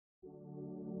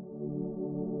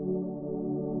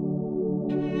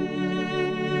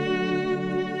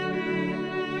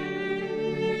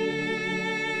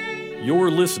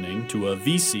You're listening to a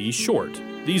VC Short.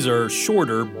 These are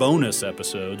shorter bonus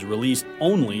episodes released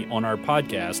only on our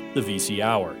podcast, The VC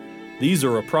Hour. These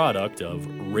are a product of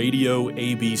Radio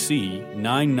ABC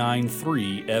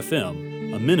 993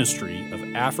 FM, a ministry of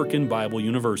African Bible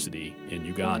University in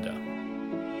Uganda.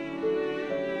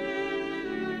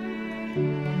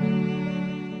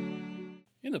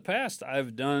 In the past,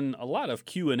 I've done a lot of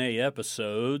Q&A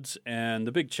episodes, and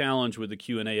the big challenge with the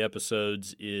Q&A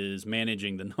episodes is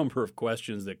managing the number of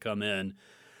questions that come in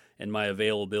and my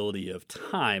availability of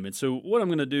time. And so what I'm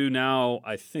going to do now,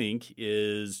 I think,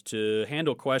 is to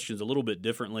handle questions a little bit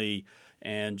differently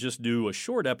and just do a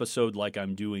short episode like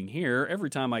I'm doing here. Every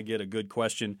time I get a good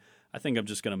question, I think I'm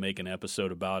just going to make an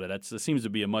episode about it. It seems to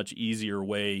be a much easier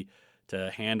way to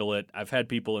handle it. I've had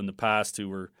people in the past who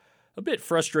were a bit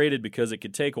frustrated because it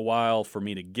could take a while for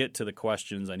me to get to the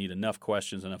questions. I need enough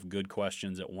questions, enough good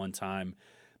questions at one time.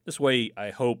 This way,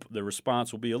 I hope the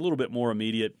response will be a little bit more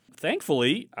immediate.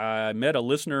 Thankfully, I met a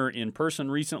listener in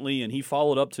person recently, and he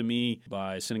followed up to me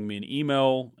by sending me an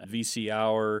email at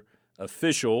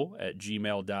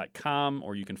vchourofficial@gmail.com,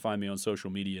 or you can find me on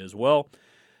social media as well.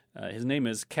 His name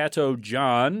is Cato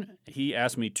John. He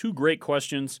asked me two great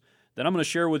questions that I'm going to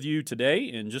share with you today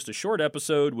in just a short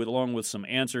episode along with some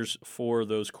answers for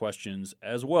those questions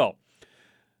as well.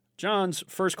 John's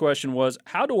first question was,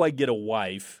 how do I get a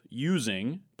wife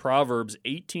using Proverbs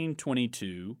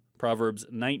 18:22, Proverbs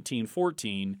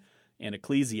 19:14, and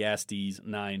Ecclesiastes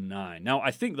 9:9? Now,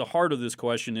 I think the heart of this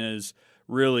question is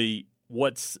really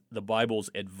what's the Bible's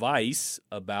advice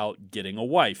about getting a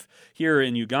wife. Here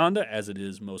in Uganda, as it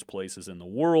is most places in the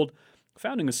world,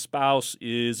 founding a spouse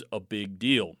is a big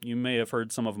deal. You may have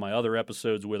heard some of my other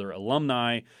episodes where they're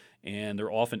alumni, and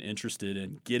they're often interested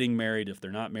in getting married if they're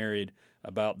not married,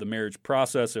 about the marriage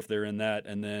process if they're in that,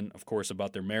 and then, of course,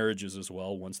 about their marriages as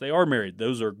well once they are married.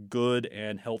 Those are good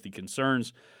and healthy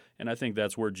concerns, and I think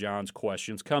that's where John's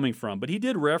question's coming from. But he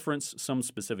did reference some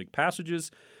specific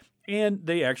passages, and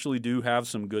they actually do have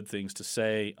some good things to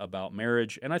say about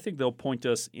marriage, and I think they'll point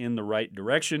us in the right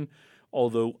direction,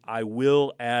 although I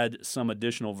will add some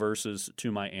additional verses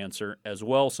to my answer as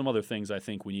well, some other things I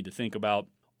think we need to think about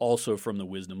also from the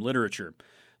wisdom literature.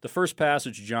 The first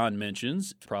passage John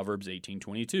mentions, Proverbs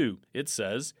 18:22. It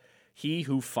says, "He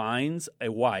who finds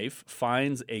a wife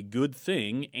finds a good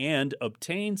thing and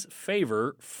obtains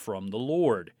favor from the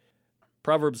Lord."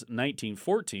 Proverbs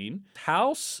 19:14,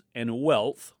 "House and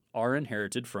wealth are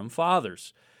inherited from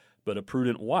fathers, but a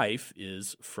prudent wife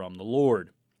is from the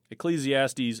Lord."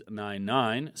 Ecclesiastes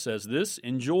 9:9 says this,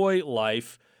 "Enjoy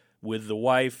life with the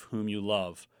wife whom you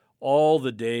love, all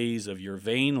the days of your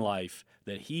vain life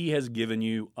that he has given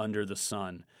you under the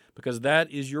sun, because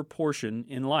that is your portion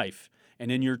in life,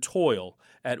 and in your toil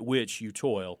at which you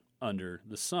toil under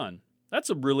the sun." That's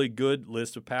a really good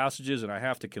list of passages, and I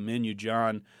have to commend you,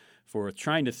 John, for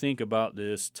trying to think about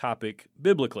this topic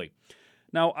biblically.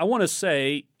 Now, I want to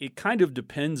say it kind of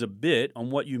depends a bit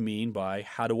on what you mean by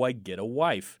how do I get a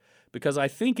wife, because I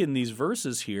think in these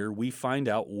verses here we find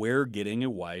out where getting a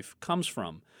wife comes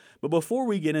from. But before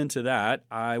we get into that,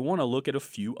 I want to look at a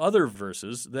few other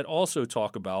verses that also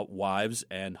talk about wives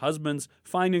and husbands,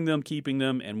 finding them, keeping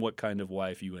them, and what kind of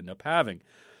wife you end up having.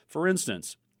 For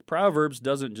instance, Proverbs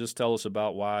doesn't just tell us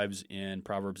about wives in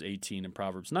Proverbs 18 and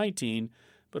Proverbs 19,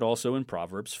 but also in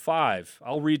Proverbs 5.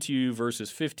 I'll read to you verses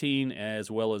 15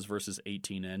 as well as verses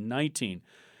 18 and 19.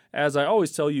 As I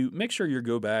always tell you, make sure you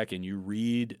go back and you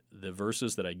read the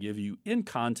verses that I give you in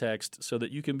context so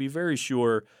that you can be very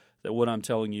sure that what I'm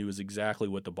telling you is exactly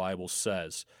what the Bible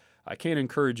says. I can't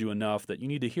encourage you enough that you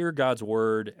need to hear God's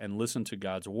Word and listen to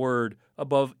God's Word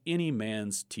above any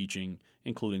man's teaching,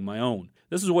 including my own.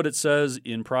 This is what it says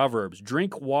in Proverbs,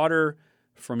 "Drink water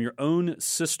from your own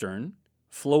cistern,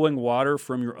 flowing water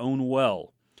from your own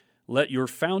well. Let your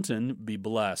fountain be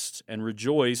blessed, and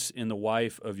rejoice in the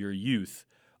wife of your youth,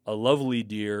 a lovely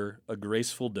deer, a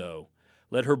graceful doe.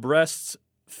 Let her breasts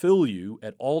fill you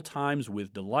at all times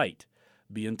with delight.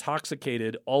 Be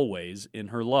intoxicated always in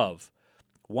her love.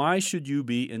 Why should you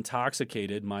be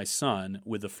intoxicated, my son,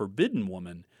 with a forbidden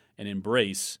woman, and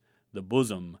embrace the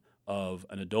bosom of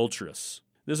an adulteress?"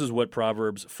 This is what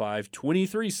Proverbs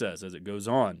 5:23 says as it goes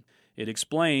on. It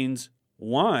explains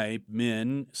why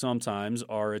men sometimes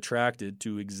are attracted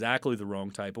to exactly the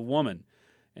wrong type of woman.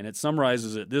 And it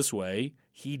summarizes it this way: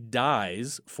 he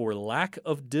dies for lack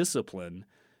of discipline,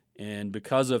 and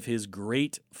because of his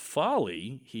great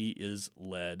folly, he is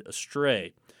led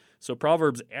astray. So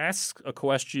Proverbs asks a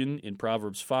question in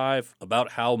Proverbs 5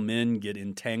 about how men get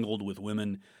entangled with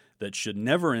women that should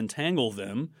never entangle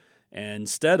them,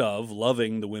 instead of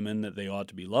loving the women that they ought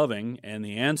to be loving. And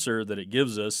the answer that it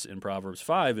gives us in Proverbs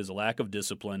 5 is a lack of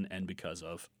discipline and because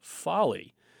of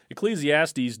folly.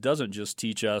 Ecclesiastes doesn't just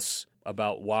teach us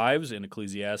about wives in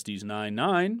Ecclesiastes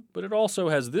 9:9, but it also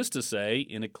has this to say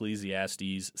in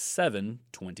Ecclesiastes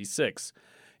 7:26.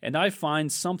 And I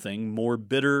find something more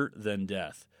bitter than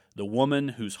death, the woman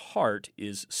whose heart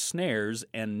is snares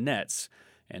and nets,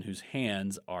 and whose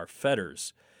hands are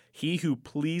fetters. He who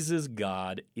pleases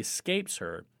God escapes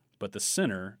her, but the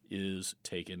sinner is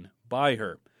taken by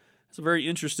her. It's very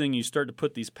interesting. You start to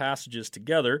put these passages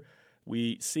together,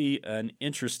 we see an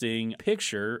interesting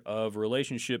picture of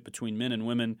relationship between men and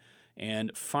women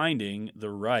and finding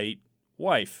the right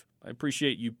wife. I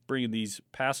appreciate you bringing these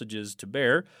passages to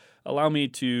bear. Allow me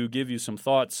to give you some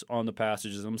thoughts on the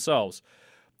passages themselves.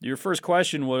 Your first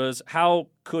question was, how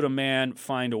could a man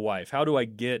find a wife? How do I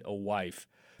get a wife?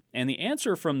 And the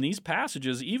answer from these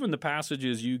passages, even the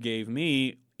passages you gave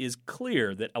me, is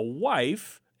clear that a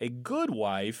wife, a good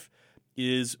wife,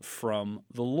 is from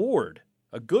the Lord.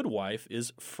 A good wife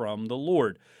is from the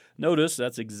Lord. Notice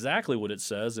that's exactly what it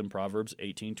says in Proverbs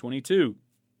 18:22.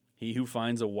 He who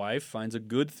finds a wife finds a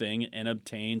good thing and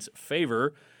obtains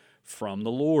favor from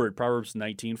the Lord. Proverbs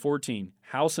 19:14.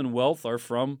 House and wealth are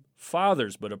from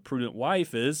fathers, but a prudent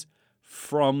wife is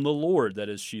from the Lord. That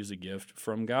is, she is a gift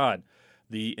from God.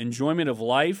 The enjoyment of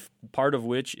life, part of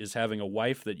which is having a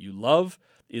wife that you love,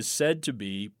 is said to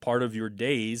be part of your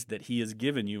days that he has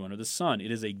given you under the sun.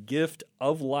 It is a gift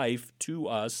of life to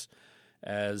us,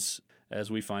 as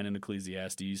we find in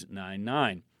Ecclesiastes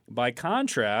 9:9. By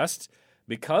contrast,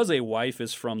 because a wife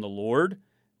is from the Lord,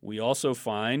 we also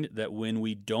find that when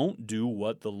we don't do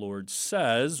what the Lord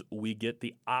says, we get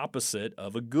the opposite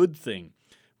of a good thing.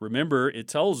 Remember, it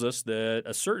tells us that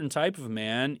a certain type of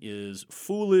man is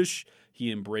foolish, he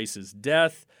embraces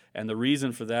death, and the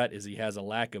reason for that is he has a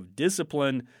lack of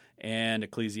discipline, and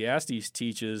Ecclesiastes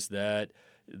teaches that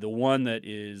the one that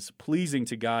is pleasing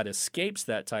to God escapes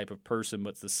that type of person,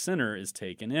 but the sinner is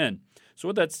taken in. So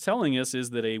what that's telling us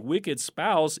is that a wicked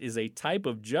spouse is a type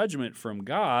of judgment from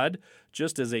God,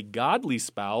 just as a godly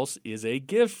spouse is a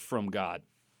gift from God.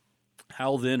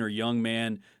 How then are young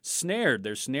men snared?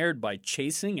 They're snared by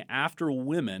chasing after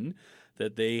women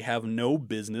that they have no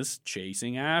business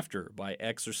chasing after, by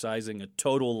exercising a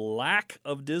total lack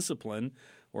of discipline,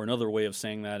 or another way of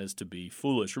saying that is to be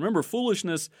foolish. Remember,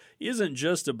 foolishness isn't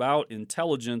just about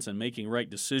intelligence and making right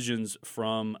decisions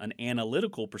from an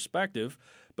analytical perspective,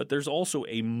 but there's also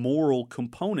a moral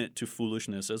component to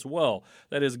foolishness as well.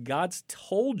 That is, God's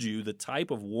told you the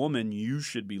type of woman you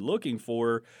should be looking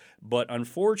for, but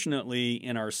unfortunately,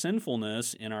 in our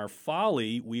sinfulness, in our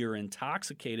folly, we are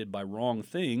intoxicated by wrong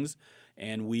things,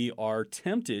 and we are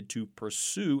tempted to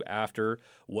pursue after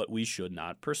what we should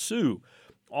not pursue.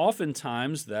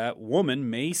 Oftentimes, that woman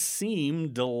may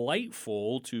seem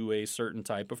delightful to a certain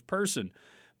type of person,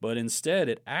 but instead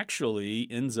it actually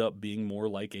ends up being more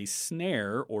like a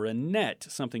snare or a net,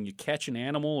 something you catch an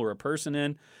animal or a person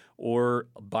in, or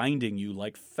binding you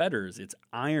like fetters. It's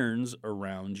irons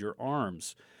around your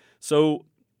arms. So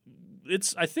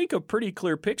it's, I think, a pretty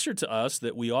clear picture to us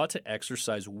that we ought to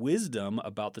exercise wisdom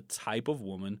about the type of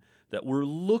woman that we're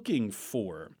looking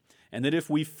for. And that if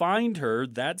we find her,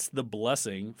 that's the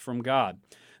blessing from God.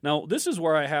 Now, this is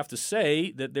where I have to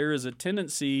say that there is a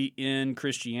tendency in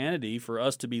Christianity for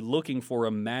us to be looking for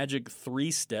a magic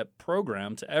 3-step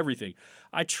program to everything.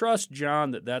 I trust,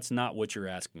 John, that that's not what you're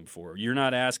asking for. You're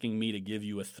not asking me to give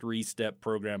you a 3-step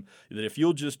program that if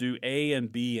you'll just do A and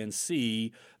B and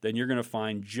C, then you're going to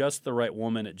find just the right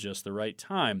woman at just the right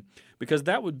time, because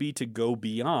that would be to go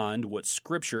beyond what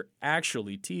Scripture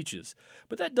actually teaches.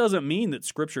 But that doesn't mean that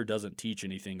Scripture doesn't teach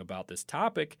anything about this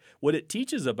topic. What it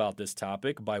teaches about this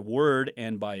topic by word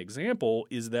and by example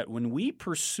is that when we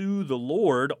pursue the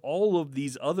Lord, all of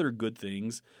these other good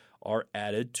things are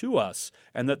added to us,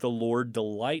 and that the Lord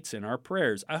delights in our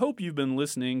prayers. I hope you've been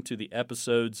listening to the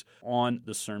episodes on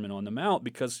the Sermon on the Mount,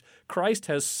 because Christ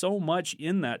has so much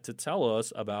in that to tell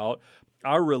us about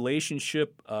our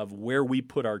relationship of where we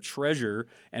put our treasure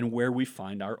and where we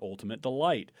find our ultimate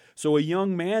delight. So a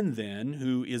young man then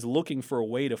who is looking for a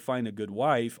way to find a good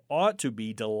wife ought to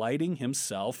be delighting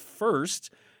himself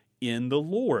first in the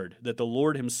Lord, that the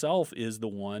Lord himself is the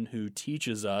one who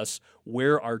teaches us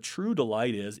where our true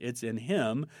delight is. It's in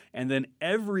him, and then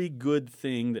every good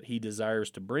thing that he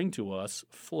desires to bring to us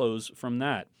flows from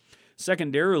that.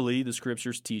 Secondarily, the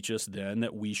Scriptures teach us then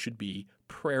that we should be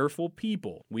prayerful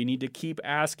people. We need to keep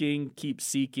asking, keep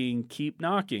seeking, keep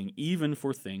knocking, even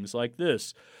for things like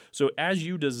this. So as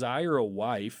you desire a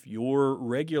wife, your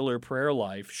regular prayer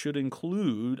life should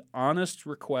include honest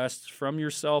requests from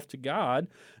yourself to God,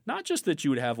 not just that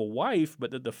you would have a wife,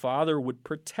 but that the Father would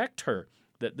protect her,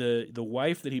 that the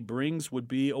wife that he brings would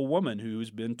be a woman who's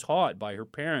been taught by her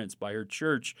parents, by her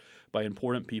church, by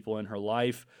important people in her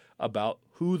life about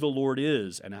who the Lord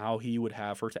is and how he would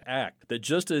have her to act. That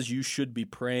just as you should be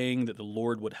praying that the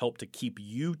Lord would help to keep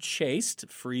you chaste,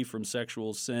 free from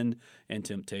sexual sin and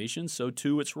temptation, so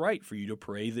too it's right for you to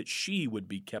pray that she would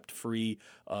be kept free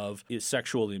of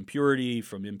sexual impurity,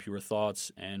 from impure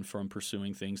thoughts, and from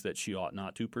pursuing things that she ought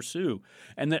not to pursue.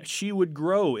 And that she would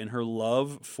grow in her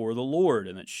love for the Lord,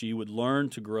 and that she would learn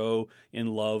to grow in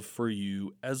love for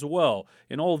you as well.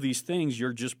 In all of these things,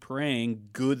 you're just praying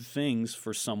good things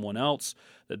for someone else,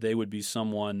 that they would be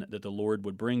someone that the Lord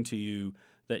would bring to you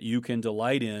that you can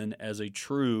delight in as a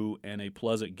true and a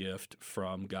pleasant gift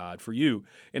from God for you.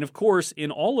 And of course, in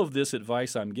all of this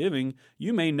advice I'm giving,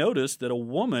 you may notice that a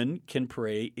woman can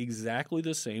pray exactly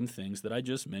the same things that I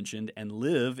just mentioned and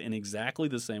live in exactly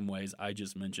the same ways I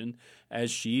just mentioned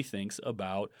as she thinks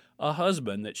about a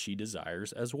husband that she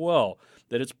desires as well.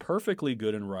 That it's perfectly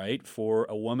good and right for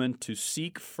a woman to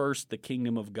seek first the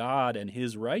kingdom of God and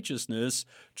his righteousness,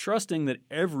 trusting that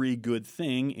every good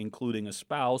thing, including a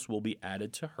spouse, will be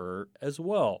added to her as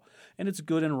well. And it's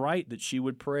good and right that she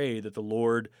would pray that the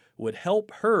Lord would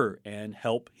help her and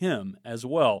help him as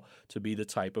well to be the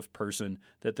type of person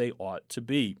that they ought to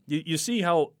be. You see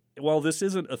how, while this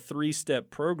isn't a three-step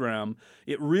program,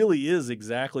 it really is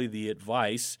exactly the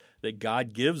advice that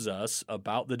God gives us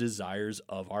about the desires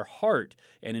of our heart.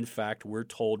 And in fact, we're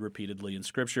told repeatedly in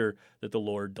Scripture that the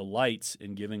Lord delights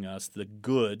in giving us the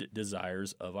good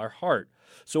desires of our heart.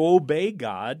 So obey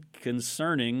God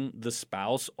concerning the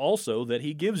spouse also that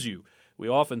he gives you. We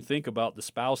often think about the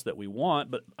spouse that we want,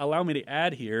 but allow me to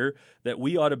add here that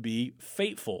we ought to be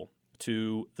faithful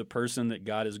to the person that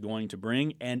God is going to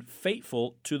bring and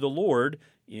faithful to the Lord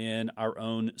in our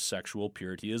own sexual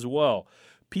purity as well.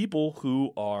 People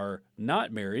who are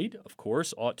not married, of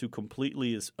course, ought to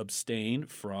completely abstain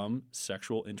from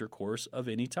sexual intercourse of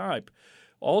any type.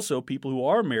 Also, people who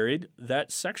are married,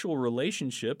 that sexual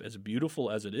relationship, as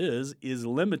beautiful as it is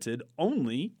limited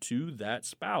only to that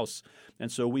spouse.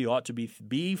 And so we ought to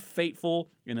be faithful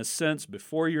in a sense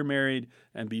before you're married,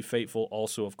 and be faithful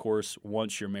also, of course,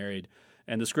 once you're married.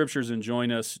 And the Scriptures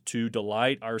enjoin us to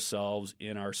delight ourselves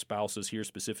in our spouses. Here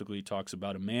specifically talks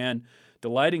about a man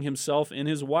delighting himself in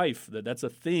his wife, that's a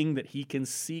thing that he can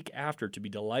seek after, to be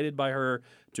delighted by her,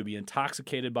 to be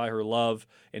intoxicated by her love,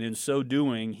 and in so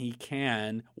doing, he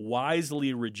can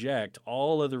wisely reject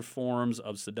all other forms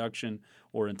of seduction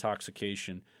or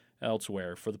intoxication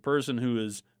elsewhere. For the person who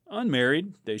is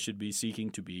unmarried, they should be seeking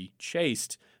to be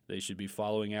chaste. They should be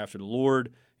following after the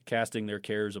Lord, casting their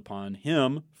cares upon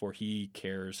him, for he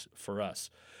cares for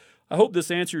us. I hope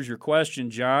this answers your question,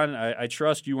 John. I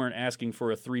trust you weren't asking for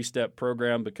a three-step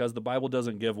program because the Bible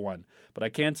doesn't give one. But I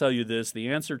can tell you this, the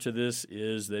answer to this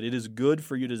is that it is good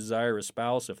for you to desire a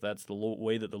spouse if that's the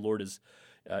way that the Lord has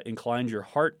inclined your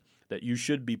heart, that you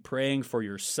should be praying for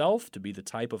yourself to be the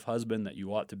type of husband that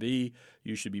you ought to be.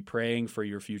 You should be praying for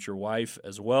your future wife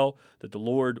as well, that the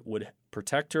Lord would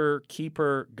protect her, keep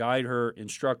her, guide her,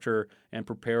 instruct her, and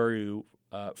prepare you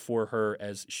for her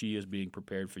as she is being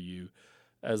prepared for you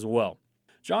as well.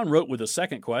 John wrote with a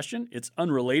second question. It's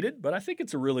unrelated, but I think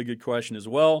it's a really good question as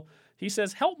well. He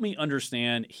says, help me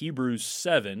understand Hebrews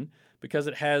 7 because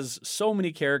it has so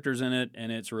many characters in it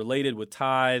and it's related with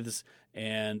tithes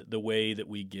and the way that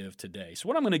we give today. So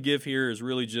what I'm going to give here is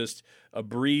really just a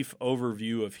brief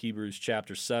overview of Hebrews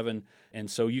chapter 7,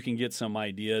 and so you can get some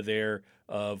idea there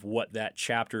of what that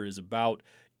chapter is about.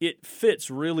 It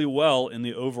fits really well in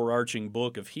the overarching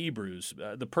book of Hebrews.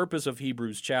 The purpose of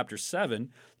Hebrews chapter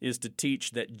 7 is to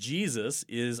teach that Jesus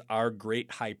is our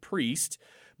great high priest.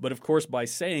 But of course, by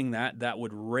saying that, that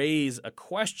would raise a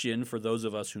question for those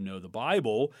of us who know the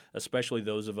Bible, especially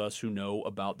those of us who know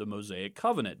about the Mosaic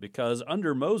covenant, because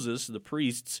under Moses, the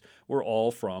priests were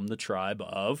all from the tribe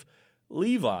of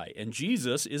Levi, and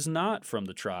Jesus is not from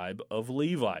the tribe of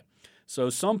Levi. So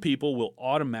some people will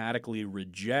automatically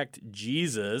reject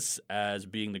Jesus as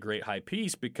being the great high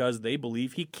priest because they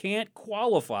believe he can't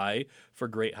qualify for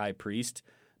great high priest,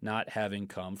 not having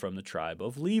come from the tribe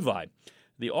of Levi.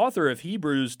 The author of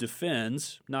Hebrews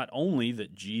defends not only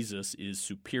that Jesus is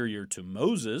superior to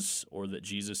Moses, or that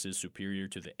Jesus is superior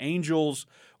to the angels,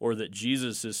 or that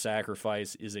Jesus'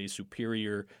 sacrifice is a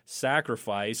superior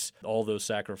sacrifice, all those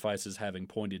sacrifices having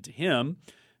pointed to him,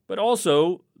 but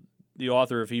also the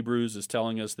author of Hebrews is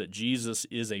telling us that Jesus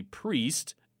is a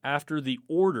priest after the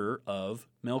order of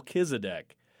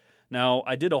Melchizedek. Now,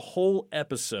 I did a whole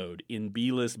episode in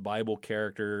B-List Bible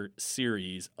Character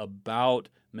series about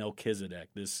Melchizedek,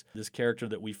 this character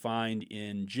that we find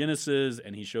in Genesis,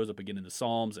 and he shows up again in the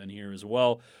Psalms and here as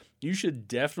well. You should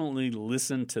definitely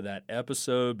listen to that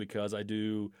episode because I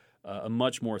do a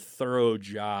much more thorough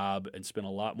job and spend a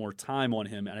lot more time on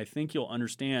him, and I think you'll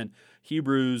understand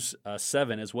Hebrews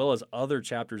 7 as well as other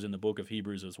chapters in the book of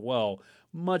Hebrews as well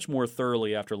much more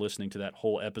thoroughly after listening to that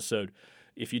whole episode.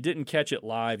 If you didn't catch it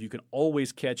live, you can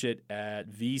always catch it at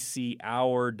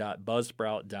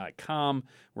vchour.buzzsprout.com,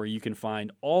 where you can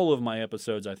find all of my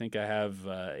episodes. I think I have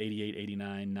 88,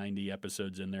 89, 90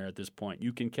 episodes in there at this point.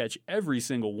 You can catch every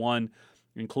single one,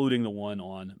 including the one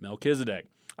on Melchizedek.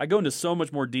 I go into so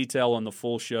much more detail on the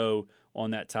full show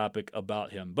on that topic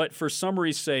about him. But for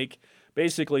summary's sake,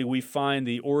 basically we find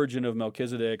the origin of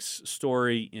Melchizedek's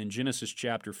story in Genesis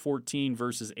chapter 14,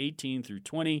 verses 18 through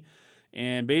 20.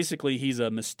 And basically, he's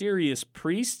a mysterious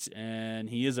priest, and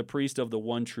he is a priest of the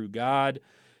one true God,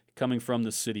 coming from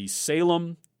the city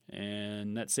Salem.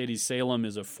 And that city Salem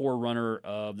is a forerunner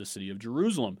of the city of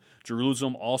Jerusalem.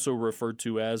 Jerusalem also referred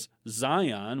to as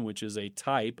Zion, which is a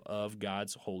type of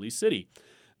God's holy city.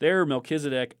 There,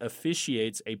 Melchizedek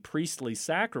officiates a priestly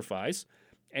sacrifice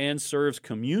and serves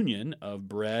communion of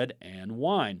bread and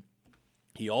wine.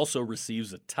 He also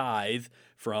receives a tithe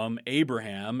from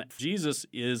Abraham. Jesus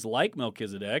is like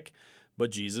Melchizedek,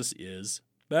 but Jesus is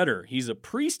better. He's a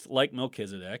priest like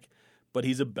Melchizedek, but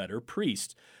he's a better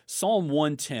priest. Psalm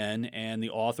 110 and the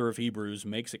author of Hebrews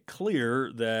makes it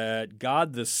clear that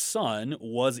God the Son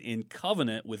was in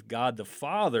covenant with God the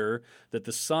Father, that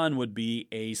the Son would be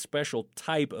a special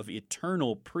type of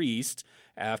eternal priest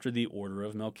after the order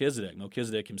of Melchizedek.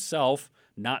 Melchizedek himself,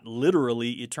 not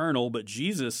literally eternal, but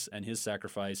Jesus and his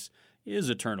sacrifice is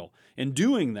eternal. In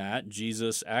doing that,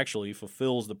 Jesus actually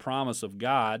fulfills the promise of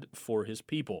God for his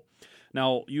people.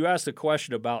 Now, you asked a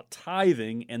question about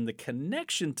tithing, and the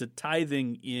connection to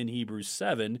tithing in Hebrews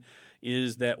 7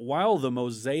 is that while the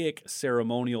Mosaic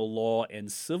ceremonial law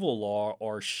and civil law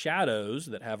are shadows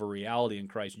that have a reality in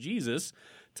Christ Jesus,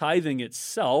 tithing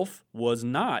itself was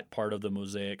not part of the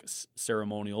Mosaic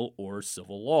ceremonial or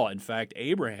civil law. In fact,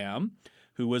 Abraham,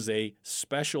 who was a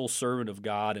special servant of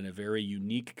God in a very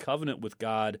unique covenant with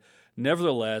God,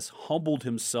 nevertheless humbled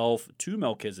himself to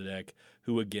Melchizedek,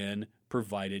 who again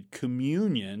provided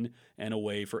communion and a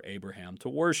way for Abraham to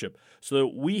worship. So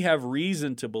we have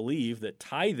reason to believe that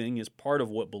tithing is part of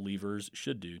what believers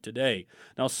should do today.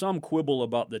 Now, some quibble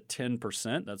about the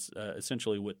 10%. That's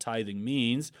essentially what tithing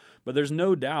means. But there's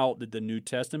no doubt that the New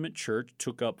Testament church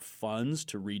took up funds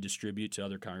to redistribute to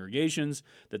other congregations,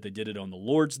 that they did it on the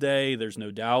Lord's Day. There's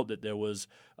no doubt that there was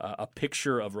a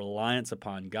picture of reliance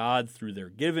upon God through their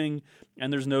giving.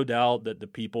 And there's no doubt that the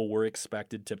people were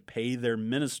expected to pay their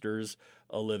ministers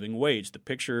a living wage. The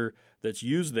picture that's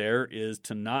used there is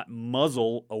to not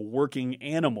muzzle a working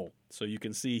animal. So you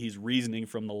can see he's reasoning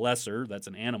from the lesser, that's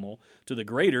an animal, to the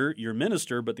greater, your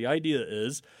minister. But the idea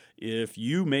is if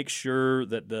you make sure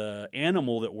that the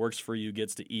animal that works for you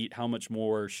gets to eat, how much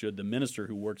more should the minister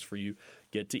who works for you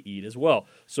get to eat as well?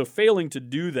 So failing to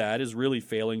do that is really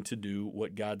failing to do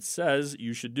what God says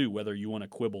you should do, whether you want to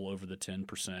quibble over the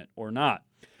 10% or not.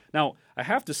 Now, I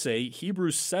have to say,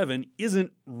 Hebrews 7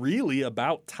 isn't really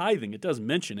about tithing. It does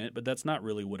mention it, but that's not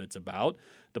really what it's about.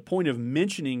 The point of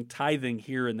mentioning tithing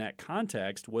here in that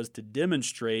context was to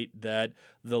demonstrate that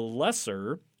the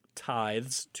lesser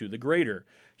tithes to the greater.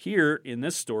 Here in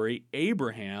this story,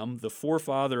 Abraham, the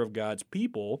forefather of God's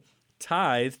people,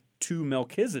 tithed to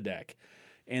Melchizedek.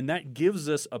 And that gives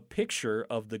us a picture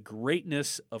of the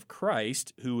greatness of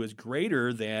Christ, who is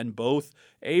greater than both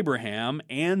Abraham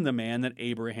and the man that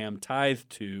Abraham tithed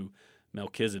to,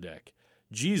 Melchizedek.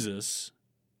 Jesus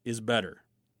is better,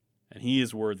 and he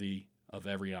is worthy of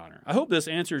every honor. I hope this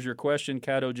answers your question,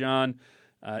 Cato John.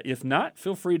 If not,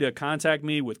 feel free to contact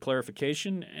me with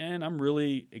clarification, and I'm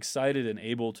really excited and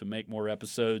able to make more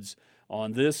episodes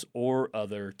on this or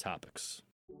other topics.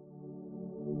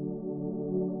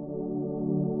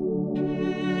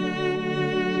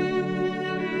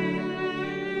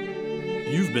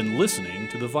 You've been listening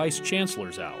to the Vice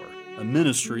Chancellor's Hour, a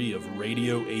ministry of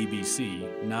Radio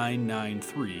ABC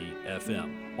 993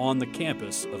 FM on the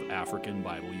campus of African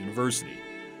Bible University.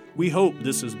 We hope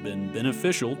this has been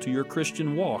beneficial to your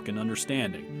Christian walk and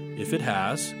understanding. If it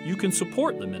has, you can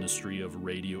support the ministry of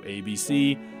Radio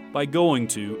ABC by going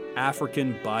to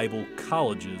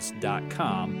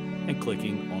AfricanBibleColleges.com and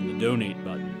clicking on the Donate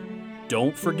button.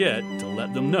 don't forget to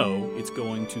let them know it's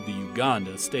going to the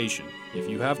Uganda station. If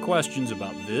you have questions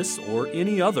about this or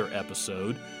any other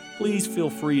episode, please feel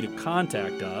free to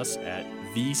contact us at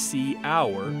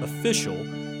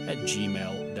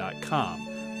vchourofficial@gmail.com.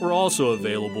 We're also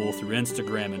available through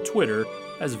Instagram and Twitter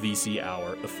as VC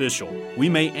Hour Official. We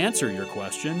may answer your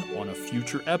question on a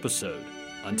future episode.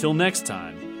 Until next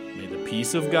time, may the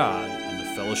peace of God and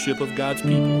the fellowship of God's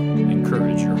people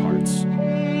encourage your hearts.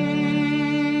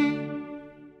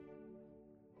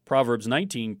 Proverbs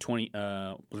 19:20.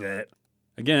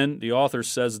 Again, the author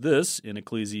says this in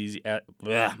Ecclesiastes.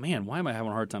 Man, why am I having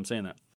a hard time saying that?